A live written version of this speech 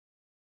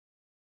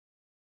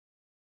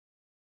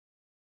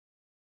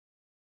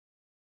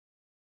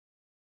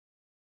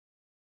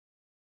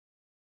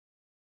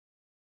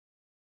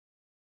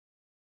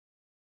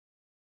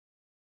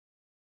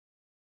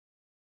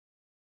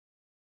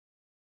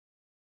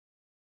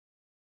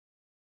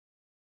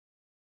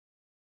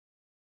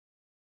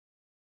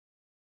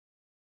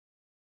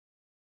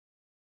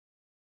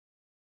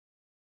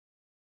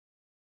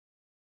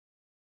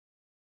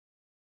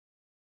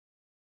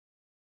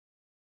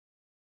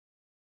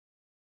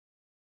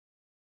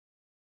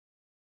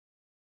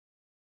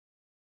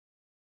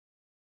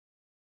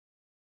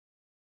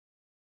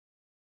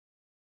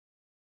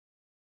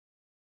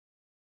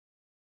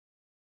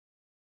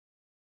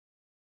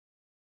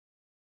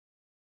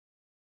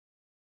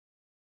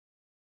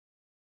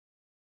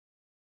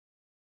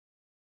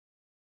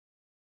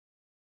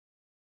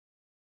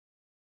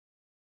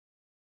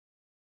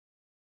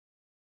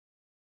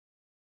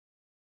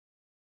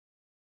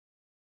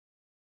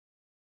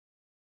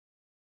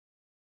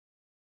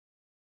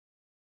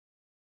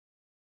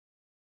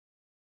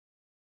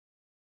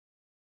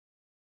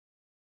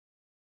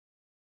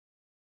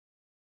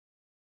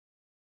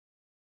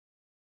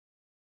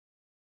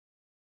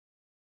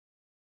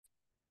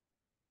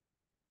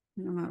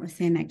I don't know what was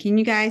saying that. Can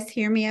you guys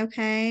hear me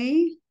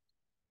okay?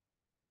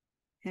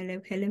 Hello,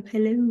 hello,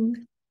 hello.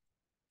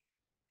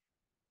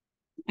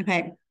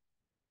 Okay.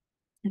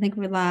 I think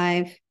we're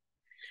live.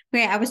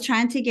 Okay, I was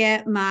trying to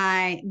get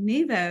my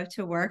Nuvo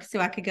to work so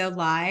I could go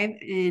live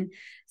in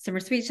Summer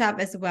Sweet Shop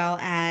as well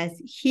as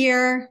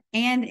here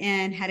and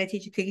in How to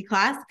Teach a Cookie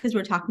class because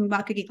we're talking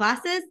about cookie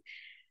classes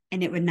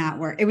and it would not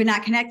work. It would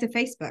not connect to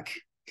Facebook.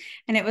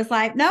 And it was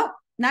like, nope,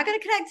 not going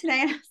to connect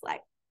today. And I was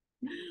like,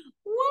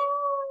 woo!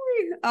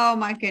 Oh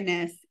my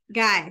goodness.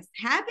 Guys,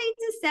 happy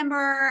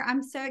December.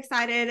 I'm so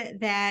excited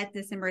that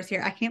December is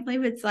here. I can't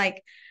believe it's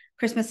like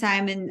Christmas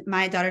time. And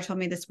my daughter told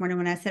me this morning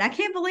when I said, I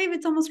can't believe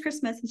it's almost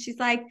Christmas. And she's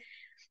like,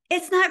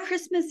 it's not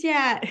Christmas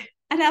yet.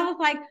 And I was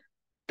like,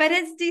 but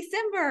it's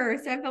December.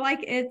 So I feel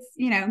like it's,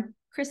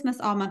 Christmas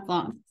all month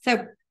long.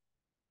 So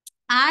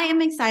I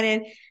am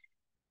excited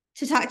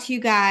to talk to you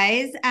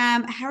guys.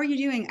 How are you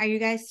doing? Are you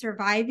guys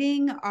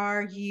surviving?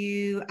 Do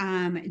you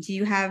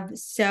have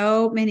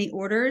so many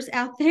orders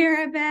out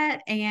there, I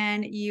bet,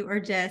 and you are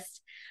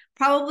just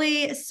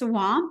probably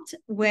swamped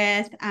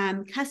with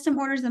custom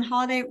orders and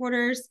holiday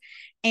orders.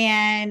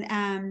 And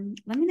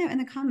let me know in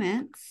the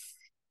comments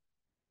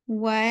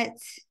what,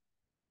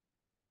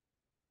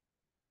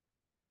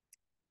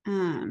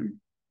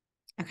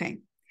 okay.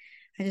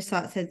 I just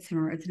saw it said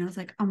summer words and I was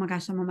like, oh my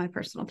gosh, I'm on my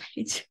personal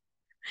page.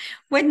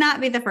 Would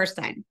not be the first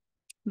time,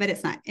 but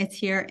it's not. It's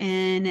here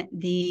in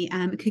the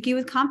Cookie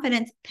with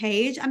Confidence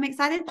page. I'm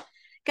excited.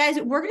 Guys,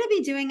 we're going to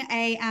be doing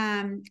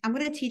I'm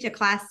going to teach a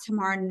class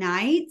tomorrow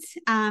night.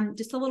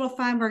 Just a little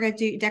fun. We're going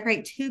to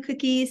decorate 2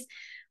 cookies.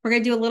 We're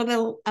going to do a little bit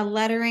of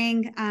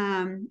lettering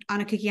on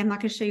a cookie. I'm not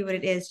going to show you what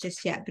it is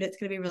just yet, but it's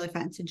going to be really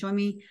fun. So join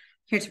me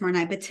here tomorrow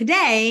night. But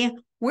today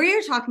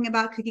we're talking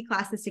about Cookie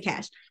Classes to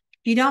Cash.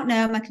 If you don't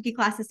know, my Cookie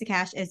Classes to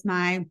Cash is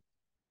my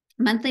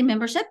monthly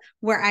membership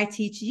where I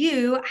teach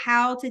you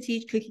how to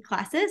teach cookie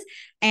classes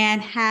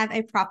and have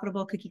a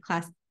profitable cookie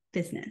class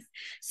business.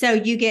 So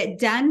you get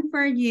done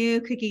for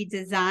you cookie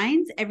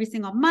designs every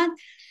single month,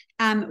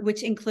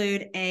 which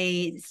include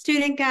a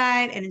student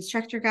guide, an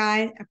instructor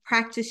guide, a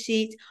practice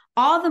sheet,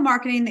 all the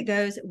marketing that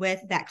goes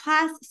with that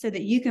class so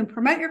that you can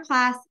promote your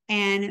class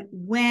and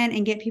win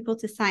and get people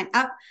to sign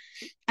up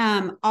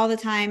all the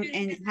time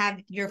and have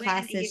your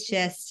classes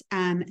just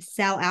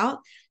sell out.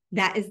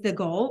 That is the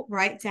goal,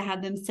 right? To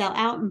have them sell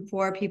out and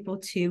for people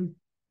to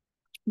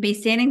be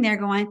standing there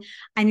going,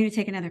 I need to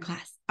take another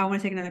class. I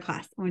want to take another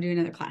class. I want to do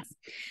another class.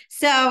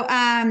 So,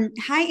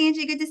 hi,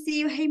 Angie. Good to see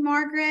you. Hey,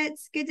 Margaret.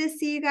 Good to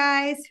see you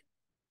guys.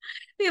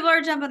 People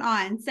are jumping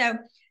on. So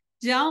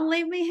don't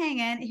leave me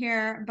hanging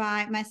here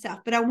by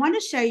myself. But I want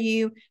to show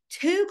you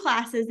 2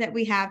 classes that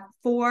we have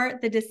for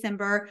the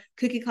December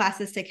Cookie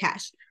Classes to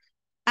Cash.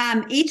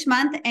 Each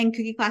month in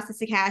Cookie Classes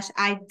to Cash,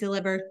 I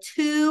deliver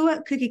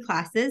 2 cookie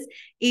classes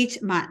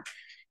each month.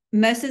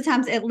 Most of the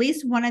times, at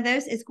least one of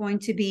those is going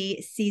to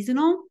be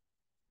seasonal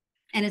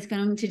and it's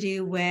going to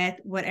do with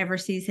whatever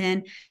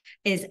season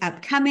is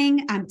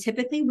upcoming.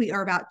 Typically, we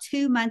are about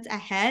 2 months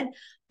ahead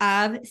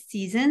of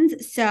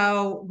seasons.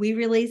 So we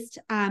released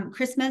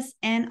Christmas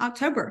in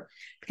October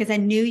because I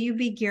knew you'd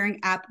be gearing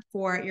up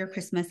for your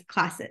Christmas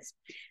classes.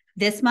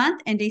 This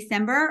month in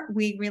December,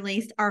 we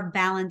released our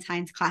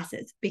Valentine's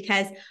classes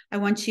because I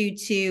want you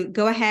to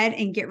go ahead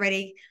and get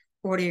ready,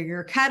 order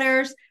your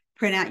cutters,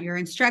 print out your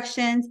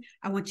instructions.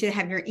 I want you to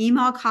have your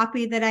email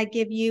copy that I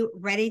give you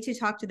ready to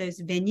talk to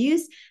those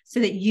venues so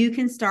that you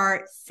can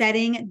start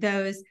setting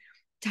those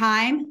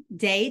time,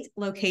 date,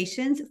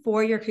 locations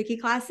for your cookie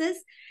classes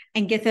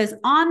and get those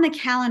on the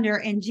calendar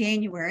in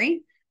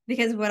January.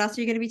 Because what else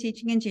are you going to be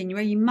teaching in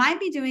January? You might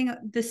be doing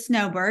the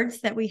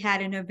snowbirds that we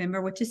had in November,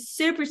 which is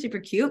super, super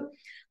cute.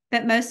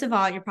 But most of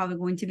all, you're probably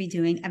going to be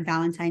doing a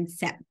Valentine's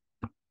set.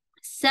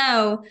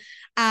 So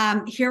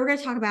here we're going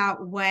to talk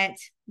about what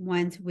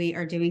ones we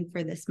are doing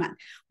for this month.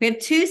 We have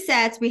 2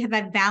 sets. We have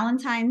a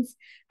Valentine's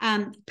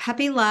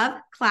puppy love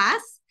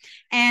class,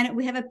 and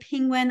we have a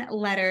penguin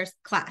letters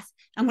class.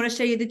 I'm going to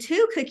show you the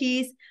 2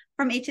 cookies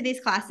from each of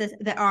these classes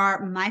that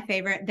are my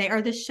favorite. They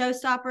are the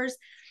showstoppers.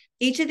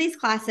 Each of these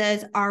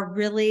classes are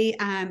really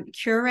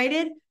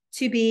curated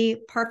to be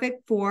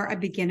perfect for a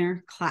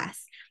beginner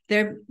class.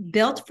 They're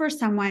built for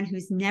someone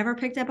who's never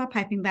picked up a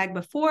piping bag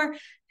before,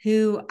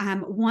 who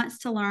wants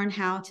to learn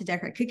how to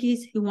decorate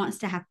cookies, who wants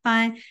to have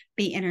fun,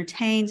 be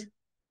entertained.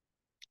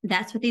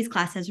 That's what these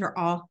classes are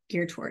all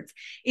geared towards.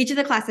 Each of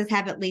the classes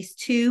have at least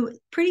 2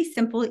 pretty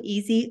simple,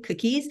 easy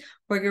cookies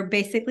where you're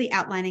basically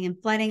outlining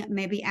and flooding,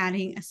 maybe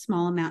adding a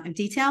small amount of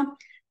detail.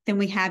 Then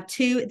we have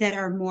 2 that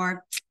are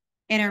more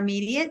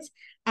intermediate.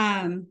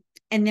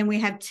 And then we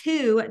have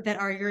 2 that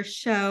are your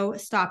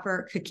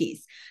showstopper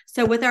cookies.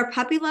 So with our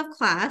puppy love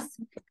class,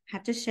 I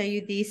have to show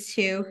you these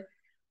 2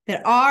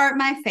 that are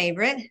my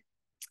favorite.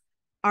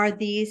 are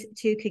these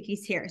two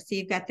cookies here. So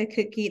you've got the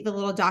cookie, the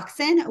little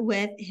dachshund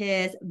with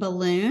his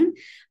balloon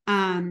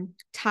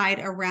tied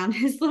around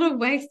his little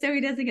waist so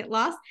he doesn't get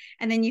lost.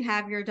 And then you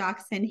have your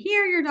dachshund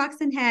here, your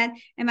dachshund head.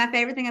 And my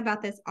favorite thing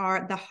about this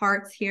are the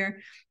hearts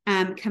here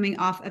coming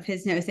off of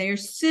his nose. They are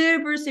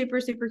super, super,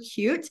 super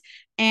cute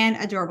and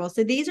adorable.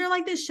 So these are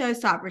like the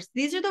showstoppers.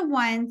 These are the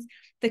ones,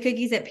 the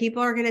cookies that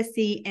people are going to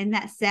see in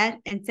that set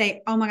and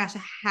say, oh my gosh,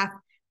 I have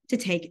to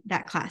take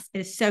that class. It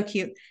is so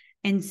cute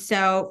and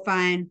so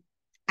fun.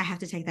 I have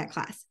to take that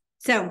class.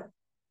 So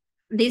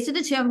these are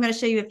the two. I'm going to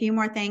show you a few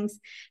more things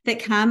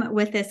that come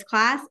with this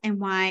class and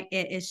why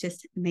it is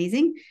just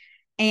amazing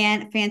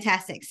and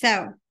fantastic.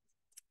 So,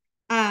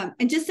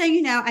 and just so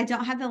you know, I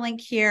don't have the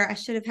link here. I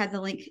should have had the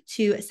link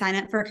to sign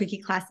up for Cookie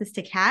Classes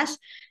to Cash.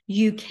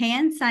 You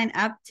can sign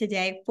up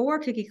today for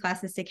Cookie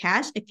Classes to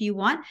Cash if you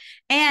want.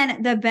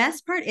 And the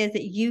best part is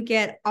that you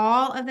get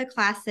all of the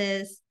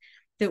classes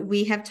that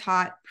we have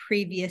taught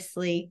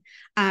previously.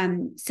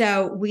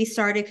 So we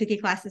started Cookie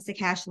Classes to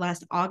Cash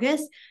last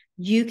August.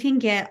 You can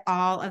get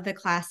all of the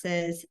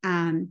classes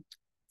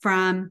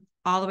from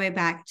all the way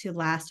back to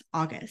last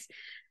August.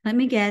 Let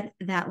me get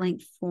that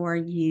link for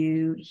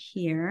you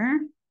here.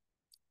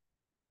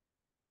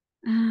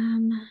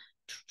 You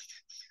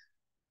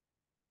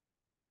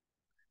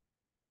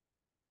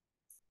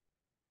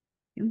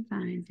can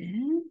find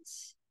it.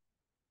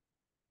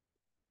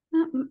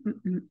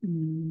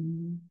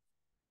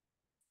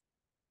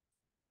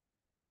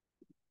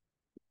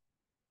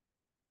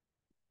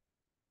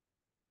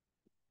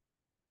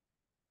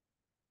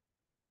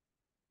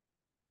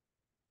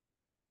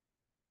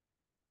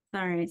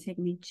 Sorry, it took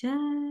me just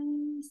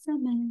a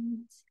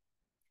minute.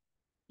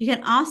 You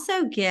can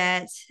also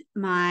get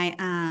my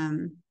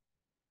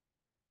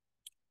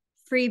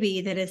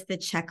freebie that is the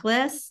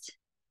checklist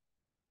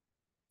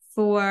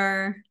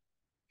for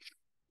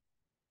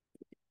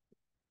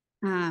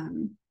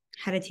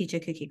how to teach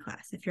a cookie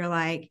class. If you're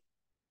like,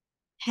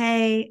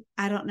 hey,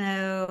 I don't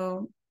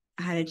know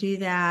how to do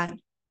that.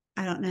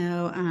 I don't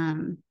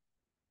know.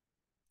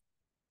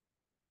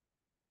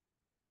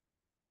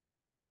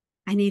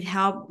 I need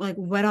help. Like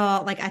what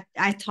all, like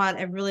I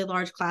taught a really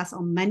large class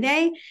on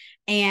Monday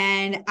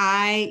and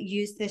I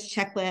used this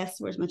checklist.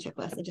 Where's my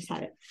checklist? I just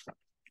had it.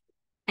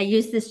 I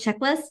used this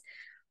checklist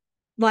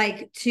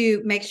like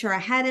to make sure I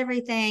had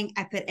everything.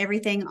 I put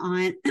everything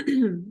on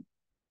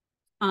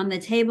on the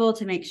table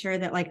to make sure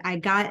that like I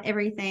got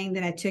everything,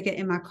 that I took it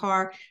in my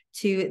car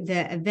to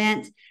the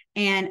event,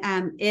 and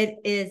it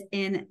is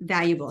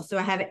invaluable. So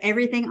I have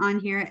everything on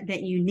here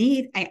that you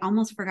need. I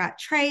almost forgot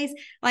trays,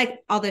 like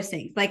all those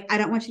things. Like I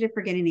don't want you to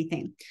forget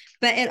anything,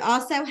 but it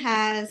also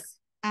has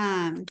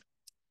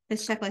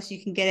this checklist.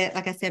 You can get it,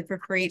 like I said, for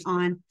free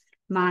on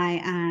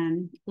my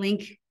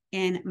link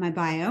in my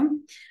bio.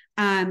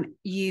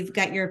 You've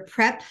got your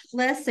prep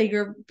list. So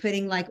you're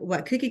putting like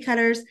what cookie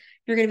cutters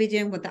you're going to be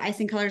doing, what the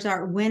icing colors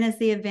are, when is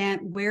the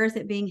event, where is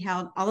it being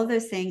held, all of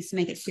those things to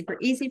make it super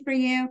easy for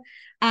you.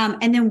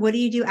 And then what do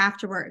you do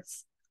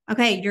afterwards?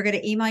 Okay, you're going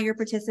to email your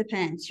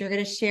participants. You're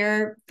going to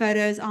share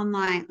photos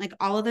online, like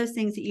all of those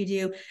things that you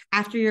do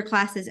after your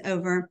class is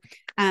over,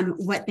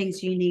 what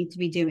things you need to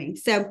be doing.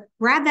 So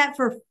grab that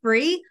for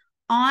free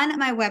on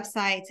my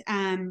website.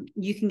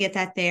 You can get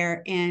that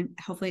there, and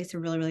hopefully it's a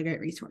really, really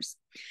great resource.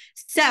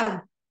 So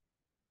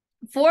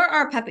for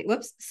our puppy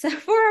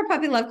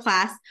love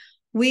class,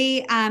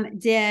 we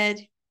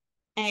did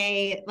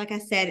like I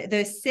said,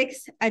 those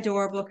 6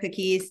 adorable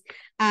cookies.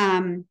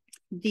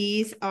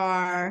 These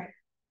are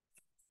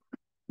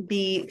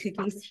the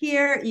cookies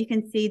here. You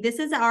can see this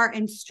is our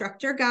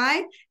instructor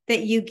guide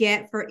that you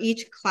get for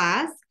each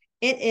class.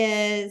 It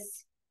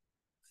is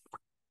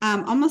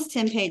almost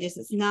 10 pages.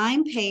 It's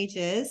 9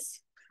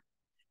 pages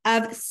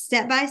of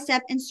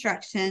step-by-step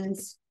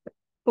instructions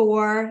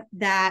for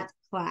that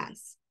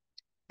class.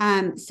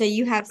 So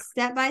you have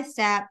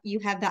step-by-step, you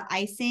have the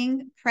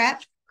icing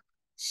prep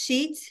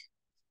sheet,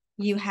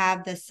 you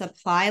have the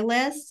supply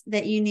list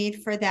that you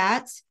need for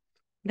that.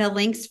 The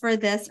links for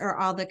this are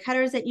all the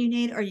cutters that you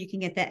need, or you can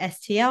get the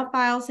STL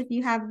files if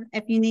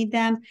you need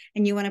them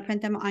and you want to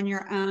print them on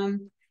your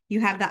own.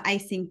 You have the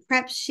icing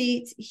prep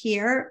sheet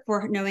here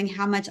for knowing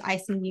how much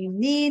icing you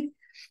need.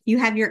 You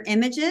have your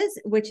images,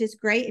 which is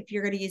great if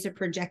you're going to use a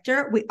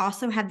projector. We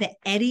also have the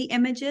Eddie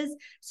images,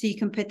 so you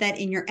can put that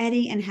in your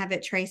Eddie and have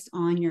it traced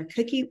on your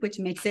cookie, which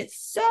makes it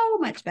so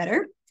much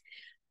better.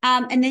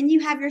 And then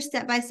you have your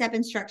step-by-step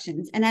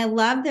instructions. And I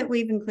love that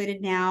we've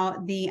included now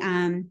the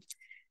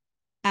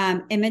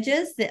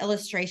images, the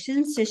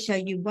illustrations to show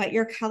you what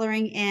you're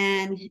coloring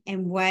in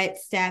and what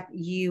step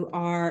you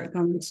are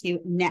going to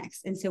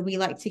next. And so we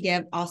like to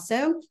give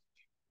also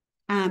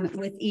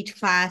with each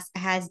class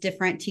has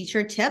different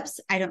teacher tips.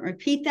 I don't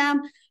repeat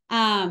them.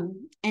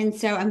 And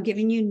so I'm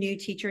giving you new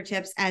teacher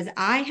tips as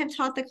I have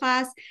taught the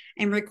class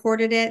and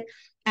recorded it.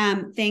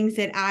 Things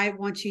that I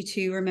want you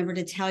to remember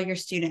to tell your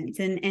students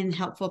and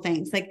helpful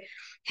things like,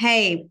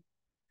 hey,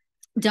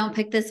 don't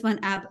pick this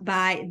one up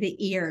by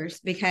the ears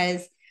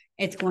because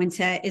it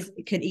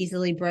could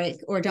easily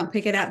break, or don't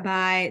pick it up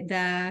by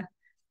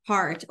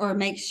heart, or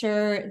make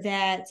sure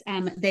that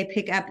they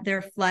pick up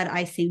their flood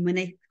icing when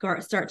they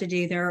start to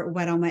do their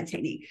wet on wet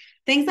technique.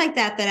 Things like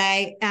that,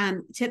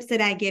 tips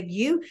that I give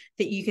you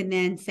that you can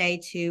then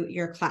say to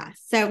your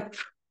class. So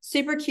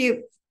super cute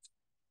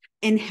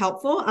and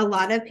helpful. A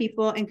lot of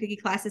people in cookie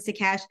classes to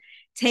cash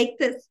take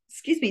this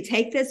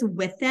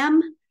with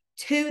them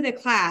to the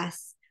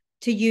class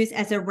to use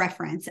as a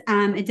reference.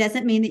 It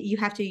doesn't mean that you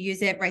have to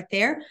use it right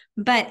there,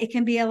 but it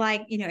can be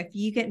if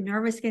you get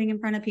nervous getting in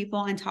front of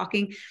people and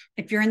talking,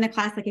 if you're in the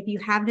class, like if you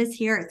have this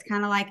here, it's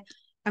kind of like,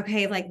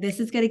 okay, like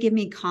this is going to give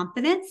me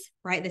confidence,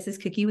 right? This is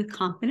Cookie with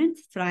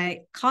Confidence. So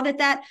I called it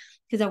that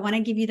because I want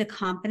to give you the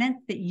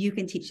confidence that you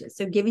can teach this.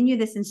 So giving you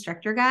this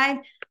instructor guide,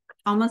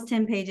 almost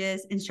 10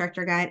 pages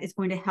instructor guide, is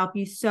going to help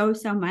you so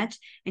much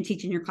in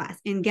teaching your class.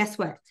 And guess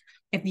what?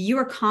 If you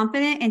are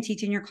confident in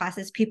teaching your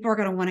classes, people are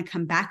going to want to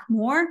come back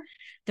more.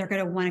 They're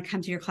going to want to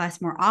come to your class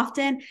more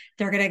often.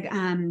 They're going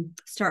to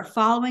start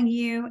following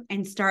you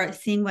and start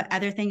seeing what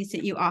other things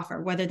that you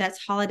offer, whether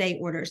that's holiday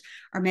orders,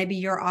 or maybe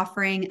you're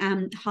offering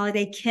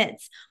holiday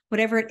kits,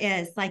 whatever it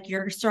is. Like,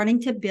 you're starting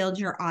to build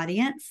your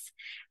audience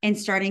and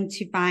starting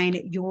to find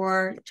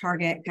your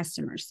target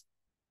customers.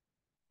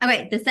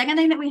 Okay, the second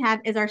thing that we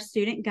have is our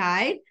student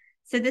guide.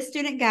 So this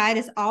student guide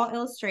is all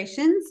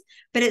illustrations,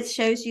 but it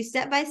shows you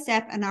step by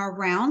step in our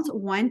rounds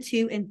 1,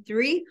 2, and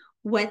 3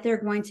 what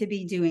they're going to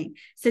be doing.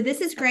 So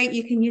this is great.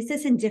 You can use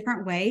this in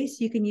different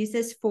ways. You can use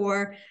this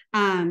for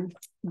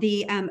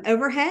the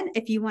overhead.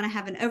 If you want to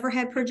have an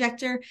overhead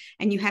projector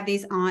and you have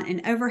these on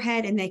an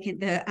overhead, and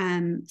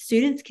the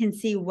students can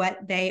see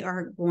what they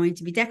are going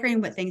to be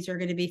decorating, what things are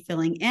going to be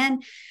filling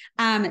in.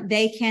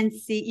 They can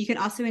see. You can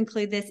also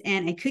include this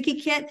in a cookie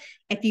kit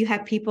if you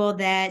have people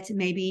that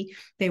maybe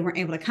they weren't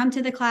able to come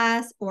to the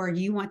class, or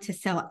you want to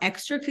sell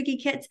extra cookie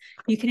kits.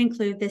 You can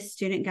include this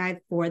student guide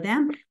for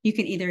them. You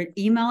can either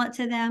email it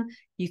to them,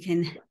 you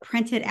can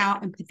print it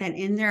out and put that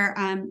in their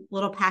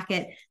little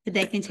packet that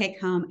they can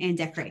take home and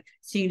decorate.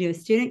 So you can do a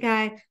student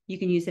guide. You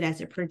can use it as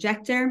a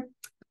projector.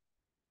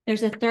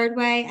 There's a third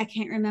way. I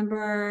can't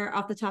remember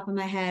off the top of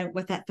my head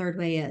what that third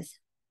way is.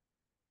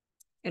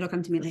 It'll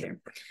come to me later.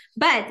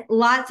 But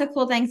lots of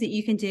cool things that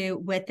you can do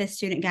with this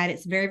student guide.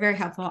 It's very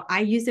helpful.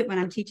 I use it when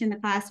I'm teaching the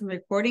class and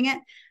recording it.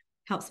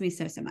 Helps me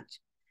so much.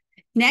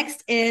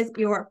 Next is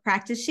your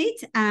practice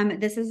sheet.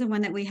 This is the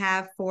one that we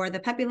have for the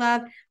puppy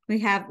love. We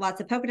have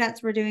lots of polka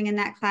dots we're doing in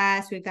that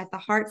class. We've got the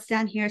hearts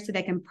down here so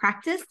they can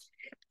practice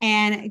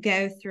and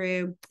go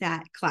through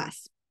that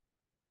class.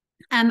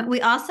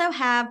 We also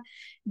have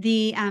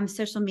the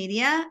social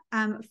media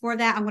for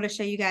that. I'm going to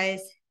show you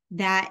guys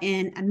that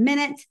in a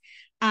minute.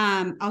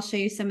 I'll show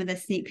you some of the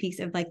sneak peeks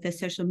of like the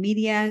social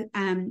media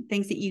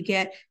things that you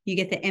get. You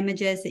get the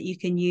images that you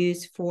can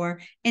use for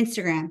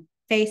Instagram,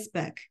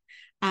 Facebook,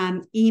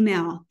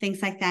 email,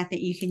 things like that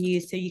you can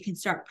use so you can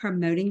start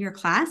promoting your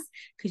class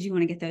because you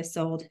want to get those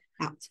sold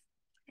out.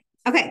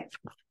 Okay.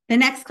 The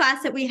next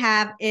class that we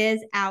have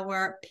is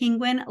our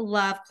Penguin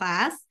Love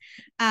class.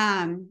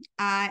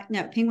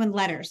 Penguin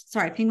Letters.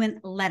 Sorry,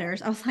 Penguin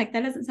Letters. I was like,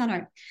 that doesn't sound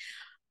right.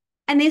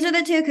 And these are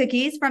the 2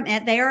 cookies from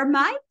it. They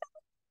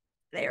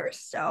are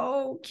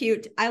so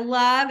cute. I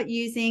love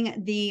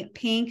using the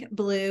pink,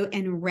 blue,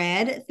 and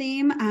red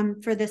theme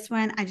for this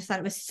one. I just thought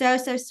it was so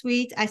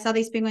sweet. I saw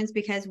these penguins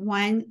because,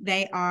 one,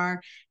 they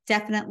are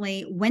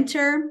definitely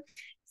winter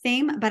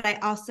theme, but I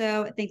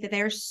also think that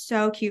they are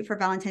so cute for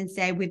Valentine's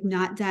Day. We've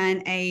not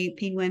done a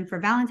penguin for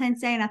Valentine's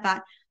Day, and I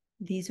thought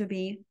these would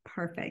be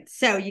perfect.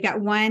 So you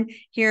got one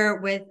here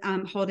with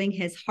holding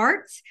his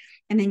heart,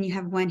 and then you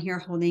have one here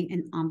holding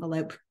an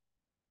envelope.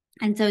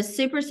 And so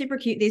super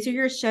cute. These are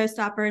your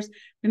showstoppers.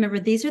 Remember,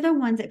 these are the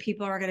ones that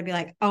people are going to be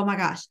like, oh my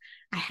gosh,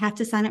 I have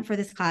to sign up for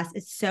this class.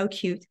 It's so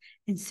cute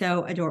and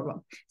so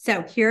adorable.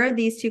 So here are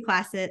these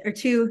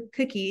 2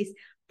 cookies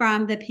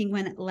from the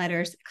Penguin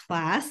Letters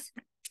class.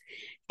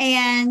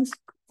 And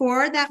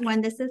for that one,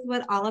 this is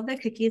what all of the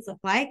cookies look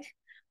like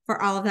for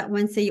all of that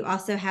one. So you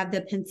also have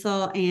the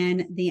pencil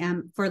and the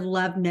for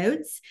love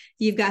notes.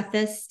 You've got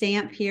this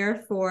stamp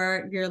here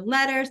for your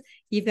letters.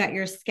 You've got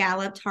your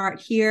scalloped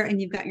heart here,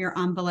 and you've got your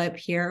envelope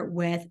here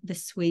with the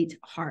sweet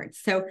heart.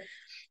 So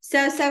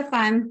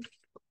fun.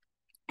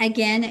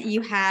 Again,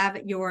 you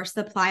have your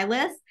supply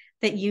list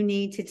that you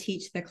need to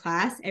teach the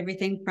class,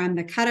 everything from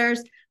the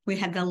cutters. We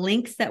have the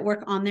links that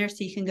work on there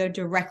so you can go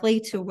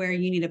directly to where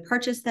you need to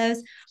purchase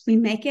those. We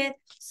make it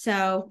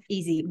so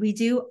easy. We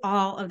do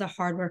all of the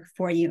hard work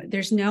for you.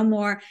 There's no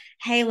more,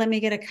 hey, let me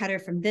get a cutter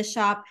from this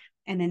shop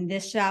and then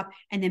this shop,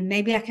 and then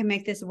maybe I can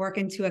make this work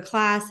into a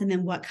class, and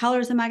then what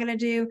colors am I going to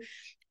do?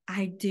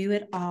 I do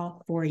it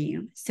all for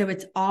you. So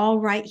it's all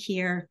right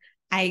here.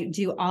 I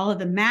do all of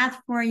the math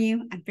for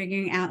you. I'm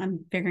figuring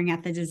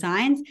out the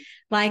designs.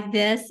 Like,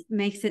 this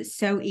makes it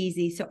so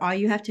easy. So all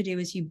you have to do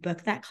is you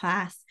book that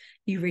class,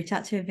 you reach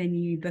out to a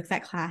venue, you book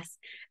that class,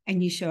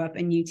 and you show up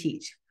and you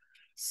teach.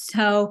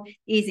 So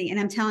easy. And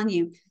I'm telling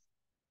you,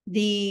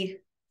 the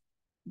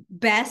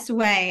best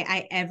way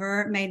I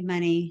ever made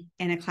money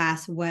in a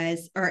class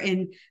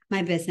in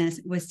my business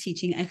was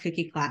teaching a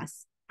cookie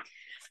class.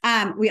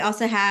 We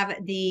also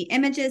have the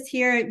images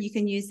here. You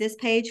can use this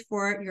page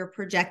for your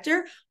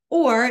projector,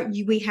 or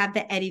we have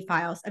the Eddie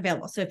files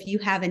available. So if you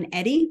have an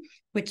Eddie,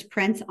 which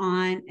prints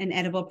on an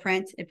edible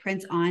print, it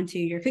prints onto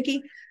your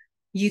cookie,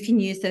 you can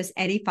use those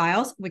Eddie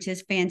files, which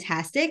is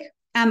fantastic.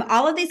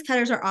 All of these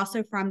cutters are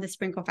also from the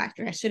Sprinkle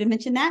Factory. I should have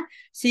mentioned that.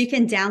 So you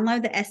can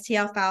download the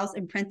STL files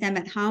and print them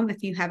at home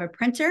if you have a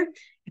printer.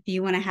 If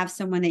you want to have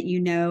someone that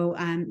you know,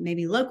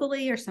 maybe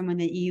locally, or someone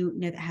that you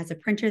know that has a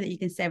printer that you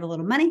can save a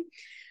little money,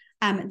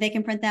 they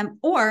can print them.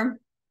 Or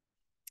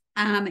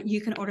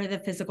you can order the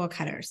physical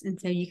cutters. And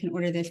so you can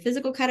order those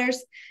physical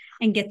cutters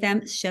and get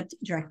them shipped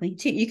directly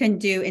to you. You can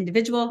do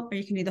individual, or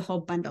you can do the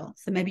whole bundle.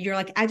 So maybe you're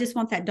like, I just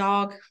want that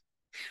dog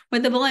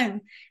with the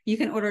balloon. You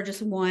can order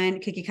just one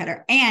cookie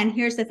cutter. And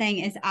here's the thing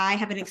is I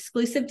have an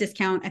exclusive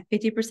discount, a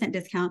 50%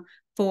 discount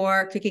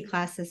for Cookie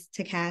Classes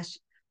to Cash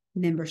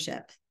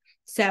membership.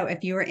 So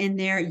if you are in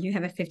there, you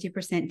have a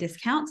 50%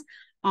 discount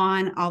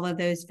on all of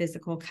those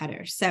physical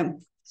cutters. So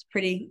it's a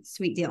pretty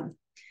sweet deal.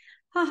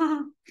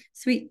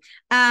 Sweet.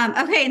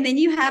 Okay. And then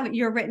you have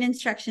your written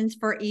instructions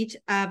for each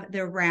of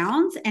the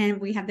rounds.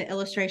 And we have the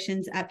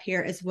illustrations up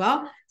here as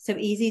well. So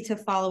easy to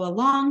follow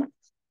along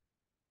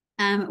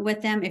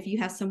with them. If you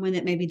have someone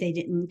that maybe they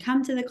didn't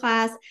come to the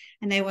class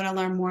and they want to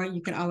learn more,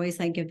 you can always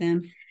like give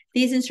them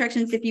these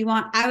instructions if you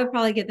want. I would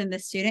probably give them the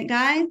student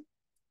guide.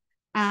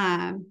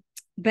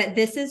 But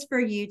this is for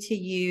you to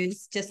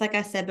use, just like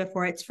I said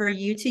before, it's for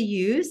you to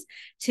use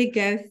to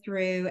go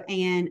through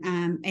and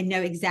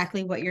know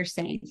exactly what you're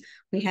saying.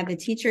 We have the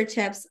teacher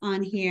tips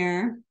on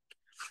here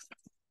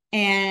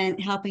and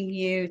helping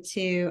you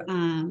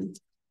to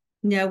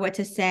know what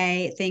to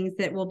say, things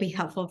that will be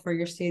helpful for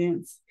your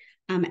students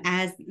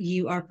as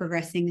you are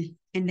progressing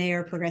and they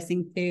are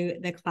progressing through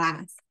the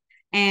class.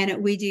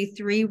 And we do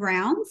 3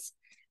 rounds.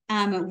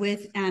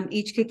 With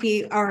each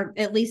cookie, or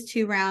at least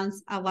 2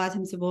 rounds. A lot of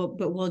times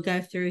we'll go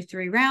through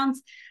 3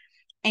 rounds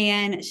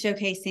and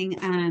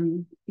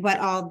showcasing what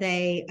all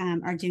they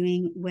are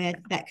doing with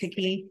that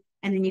cookie.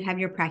 And then you have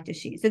your practice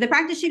sheet. So the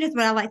practice sheet is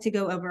what I like to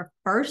go over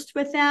first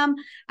with them.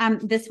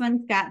 This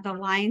one's got the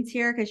lines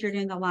here because you're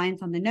doing the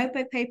lines on the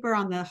notebook paper,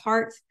 on the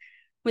hearts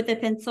with the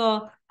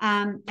pencil.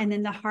 And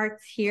then the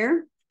hearts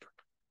here,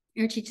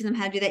 you're teaching them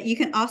how to do that. You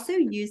can also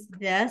use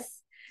this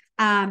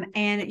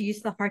and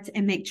use the hearts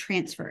and make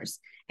transfers.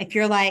 If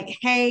you're like,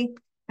 hey,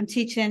 I'm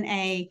teaching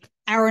a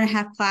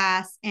hour-and-a-half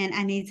class and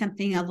I need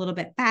something a little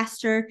bit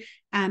faster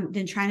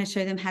than trying to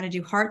show them how to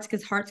do hearts,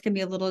 because hearts can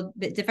be a little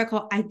bit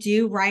difficult. I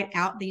do write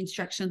out the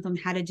instructions on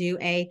how to do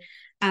a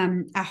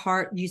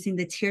heart using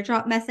the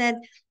teardrop method.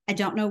 I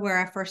don't know where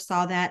I first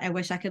saw that. I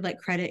wish I could like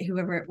credit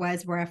whoever it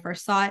was where I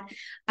first saw it.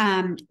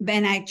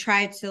 But I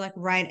tried to like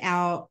write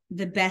out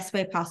the best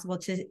way possible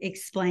to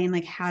explain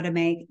like how to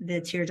make the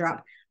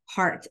teardrop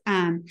heart.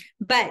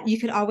 But you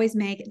could always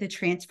make the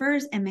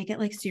transfers and make it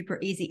like super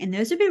easy. And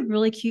those would be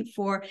really cute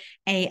for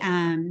a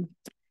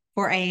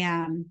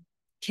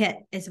kit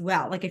as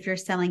well. Like if you're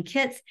selling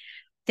kits,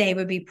 they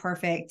would be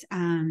perfect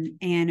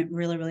and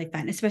really, really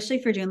fun, especially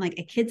if you're doing like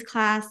a kids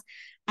class,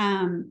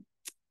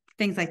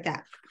 things like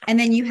that. And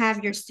then you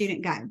have your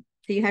student guide.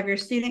 So you have your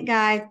student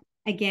guide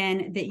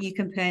again that you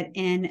can put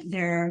in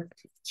their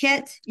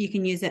kit. You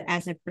can use it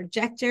as a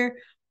projector,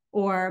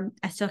 or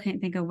I still can't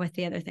think of what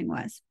the other thing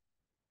was.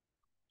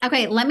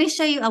 Okay, let me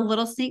show you a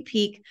little sneak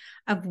peek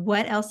of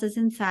what else is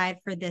inside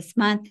for this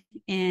month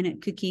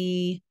in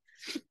Cookie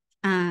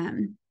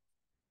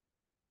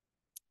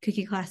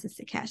Classes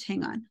to Cash.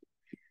 Hang on.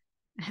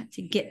 I have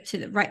to get to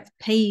the right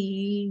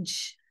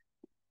page.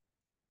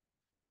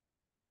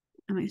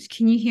 Oh my gosh,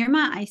 can you hear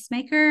my ice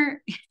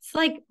maker? It's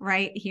like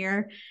right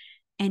here,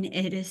 and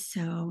it is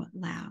so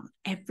loud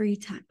every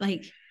time.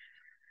 Like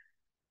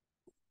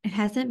it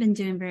hasn't been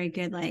doing very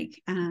good,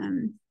 like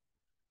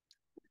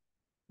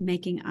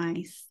making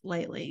ice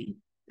lately.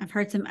 I've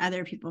heard some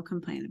other people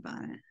complain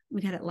about it. We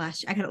got it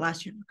last year. I got it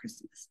last year for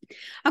Christmas.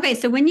 Okay,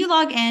 so when you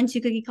log into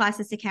Cookie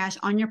Classes to Cash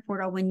on your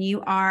portal, when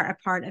you are a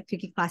part of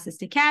Cookie Classes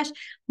to Cash,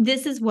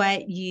 this is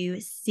what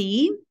you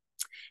see.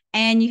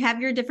 And you have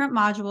your different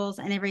modules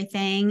and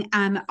everything.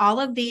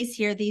 All of these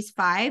here, these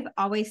 5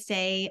 always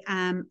stay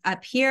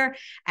up here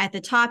at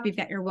the top. You've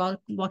got your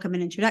welcome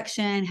and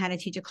introduction, how to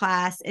teach a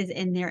class is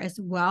in there as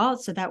well.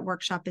 So that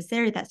workshop is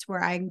there. That's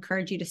where I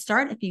encourage you to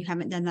start if you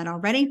haven't done that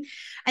already.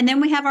 And then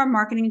we have our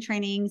marketing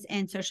trainings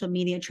and social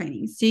media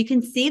trainings. So you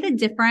can see the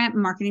different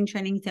marketing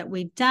trainings that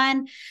we've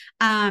done.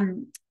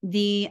 From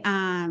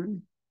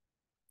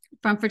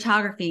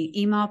photography,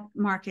 email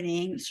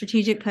marketing,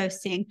 strategic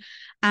posting,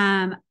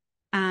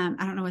 I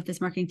don't know what this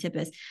marketing tip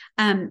is.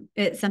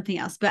 It's something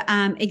else, but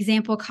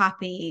example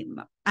copy,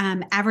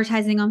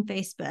 advertising on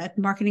Facebook,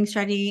 marketing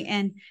strategy,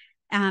 and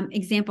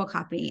example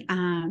copy. I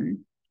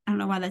don't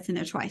know why that's in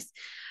there twice.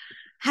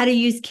 How to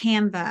use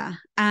Canva,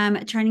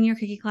 turning your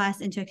cookie class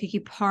into a cookie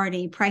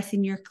party,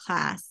 pricing your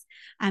class,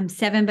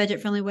 7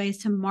 budget-friendly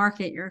ways to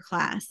market your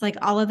class, like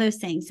all of those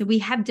things. So we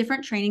have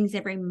different trainings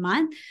every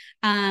month.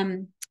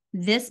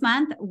 This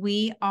month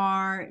we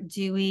are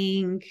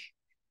doing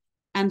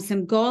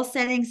some goal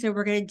setting. So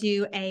we're going to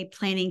do a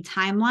planning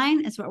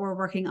timeline is what we're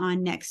working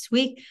on next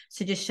week.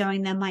 So just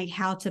showing them like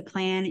how to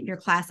plan your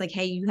class, like,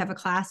 hey, you have a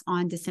class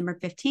on December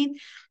 15th,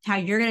 how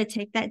you're going to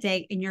take that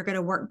date and you're going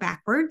to work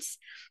backwards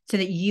so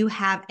that you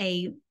have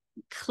a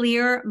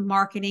clear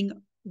marketing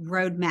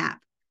roadmap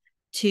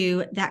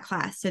to that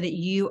class, so that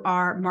you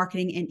are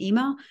marketing in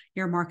email,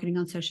 you're marketing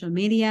on social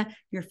media,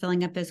 you're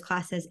filling up those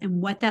classes,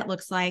 and what that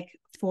looks like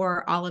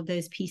for all of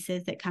those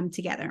pieces that come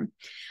together.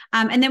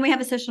 And then we have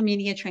a social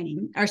media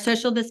training. Our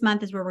social this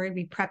month is where we're going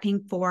to be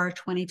prepping for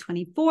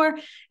 2024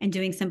 and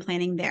doing some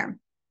planning there.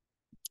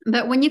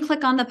 But when you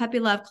click on the Puppy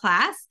Love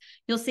class,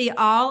 you'll see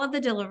all of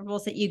the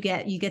deliverables that you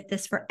get. You get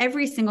this for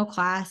every single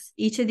class,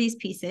 each of these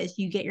pieces.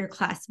 You get your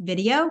class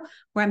video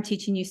where I'm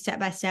teaching you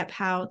step-by-step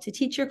how to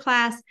teach your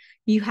class.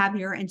 You have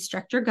your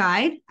instructor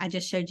guide. I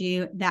just showed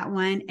you that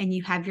one. And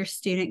you have your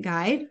student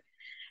guide.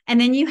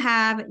 And then you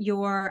have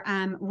your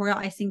Royal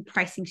Icing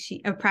pricing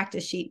sheet or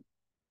practice sheet.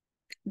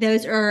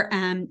 Those are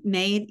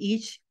made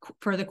each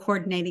for the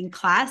coordinating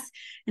class,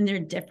 and they're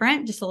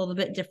different, just a little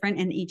bit different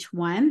in each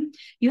one.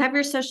 You have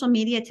your social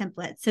media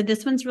template. So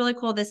this one's really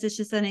cool. This is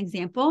just an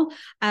example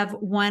of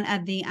one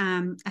of the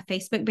a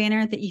Facebook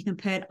banner that you can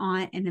put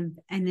on in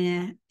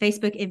a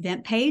Facebook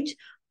event page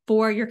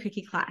for your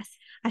cookie class.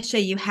 I show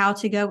you how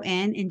to go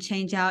in and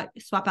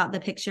swap out the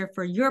picture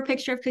for your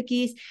picture of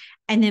cookies,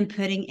 and then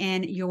putting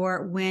in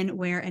your when,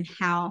 where, and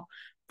how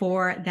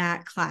for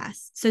that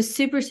class. So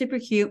super, super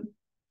cute.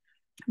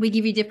 We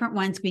give you different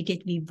ones. We give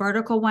you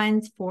vertical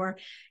ones for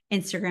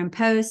Instagram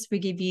posts. We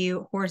give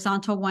you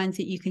horizontal ones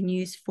that you can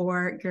use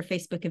for your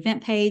Facebook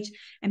event page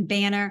and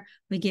banner.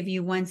 We give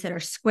you ones that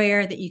are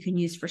square that you can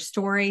use for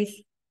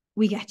stories.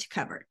 We got you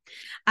covered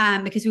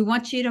because we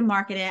want you to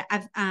market it.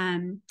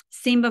 I've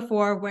seen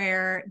before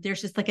where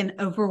there's just like an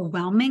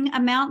overwhelming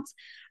amount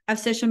of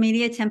social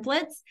media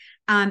templates,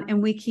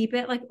 and we keep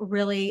it like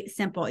really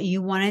simple.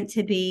 You want it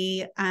to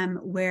be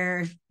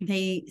where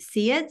they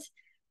see it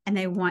and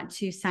they want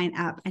to sign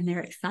up and they're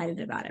excited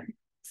about it.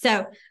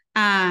 So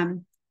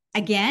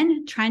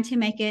again, trying to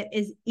make it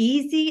as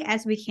easy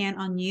as we can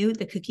on you,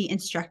 the cookie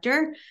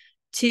instructor,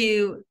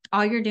 to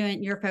all you're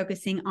doing, you're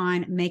focusing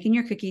on making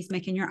your cookies,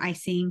 making your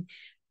icing,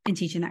 and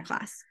teaching that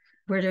class.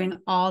 We're doing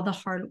all the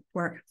hard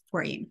work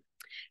for you.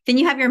 Then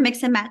you have your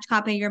mix and match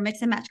copy. Your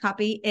mix and match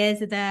copy is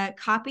the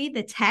copy,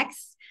 the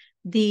text,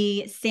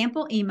 the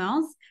sample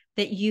emails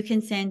that you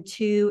can send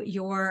to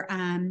your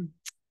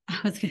I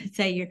was going to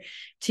say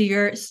to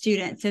your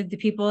students. So the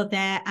people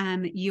that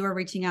you are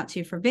reaching out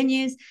to for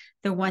venues,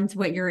 the ones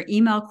what your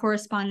email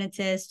correspondence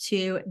is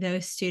to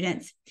those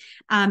students.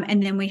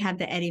 And then we have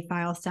the Eddie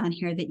files down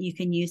here that you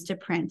can use to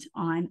print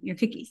on your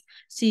cookies.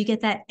 So you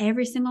get that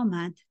every single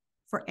month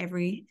for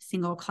every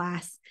single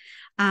class.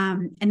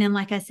 And then,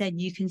 like I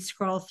said, you can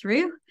scroll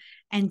through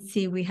and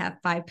see we have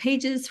 5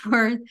 pages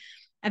worth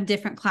of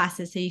different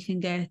classes. So you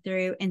can go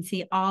through and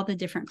see all the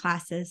different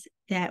classes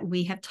that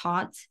we have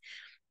taught.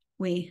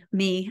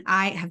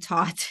 I have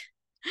taught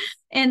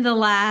in the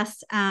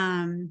last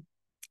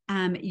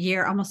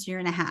year, almost year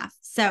and a half.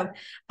 So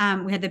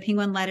we have the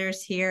penguin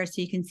letters here, so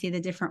you can see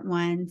the different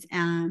ones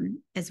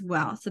as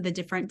well. So the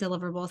different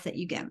deliverables that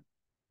you get.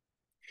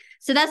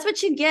 So that's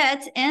what you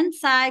get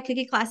inside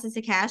Cookie Classes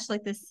to Cash.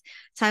 Like this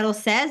title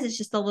says, it's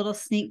just a little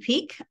sneak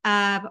peek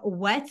of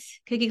what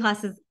Cookie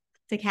Classes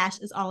to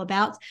Cash is all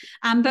about.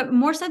 But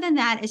more so than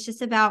that, it's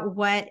just about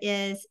what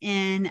is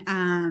in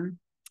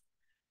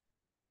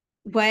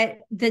what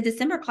the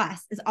December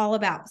class is all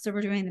about. So we're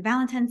doing the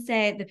Valentine's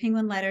Day, the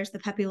penguin letters, the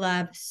puppy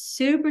love,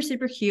 super,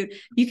 super cute.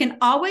 You can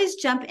always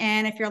jump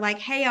in if you're like,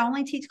 hey, I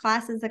only teach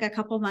classes like a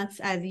couple months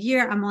out of the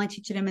year. I'm only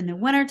teaching them in the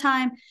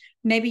wintertime.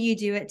 Maybe you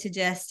do it to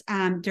just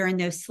during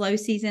those slow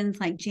seasons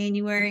like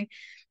January.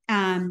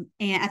 And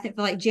I think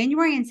for like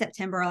January and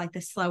September are like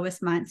the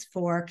slowest months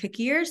for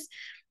cookiers.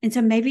 And so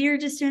maybe you're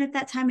just doing it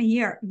that time of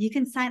year. You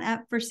can sign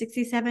up for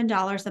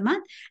 $67 a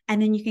month,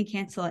 and then you can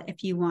cancel it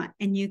if you want.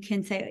 And you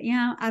can say,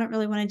 I don't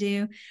really want to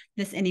do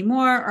this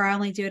anymore, or I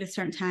only do it a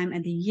certain time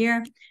of the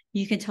year.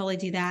 You can totally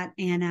do that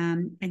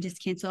and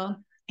just cancel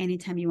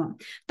anytime you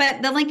want.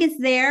 But the link is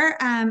there,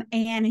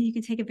 and you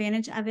can take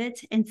advantage of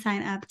it and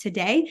sign up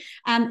today.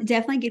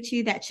 Definitely get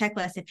you that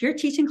checklist. If you're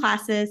teaching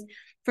classes,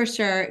 for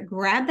sure,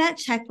 grab that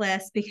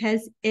checklist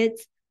because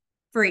it's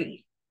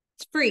free.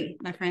 It's free,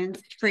 my friends.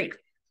 It's free.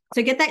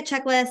 So get that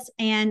checklist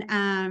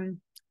and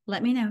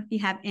let me know if you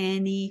have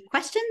any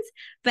questions.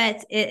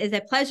 But it is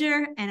a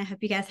pleasure, and I hope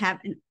you guys have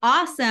an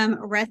awesome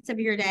rest of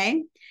your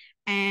day.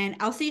 And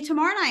I'll see you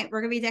tomorrow night.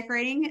 We're going to be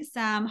decorating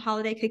some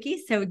holiday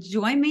cookies. So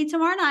join me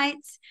tomorrow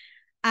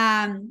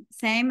night.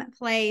 Same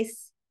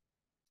place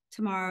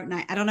tomorrow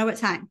night. I don't know what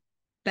time,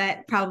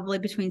 but probably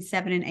between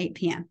 7 and 8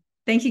 p.m.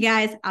 Thank you,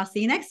 guys. I'll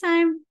see you next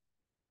time.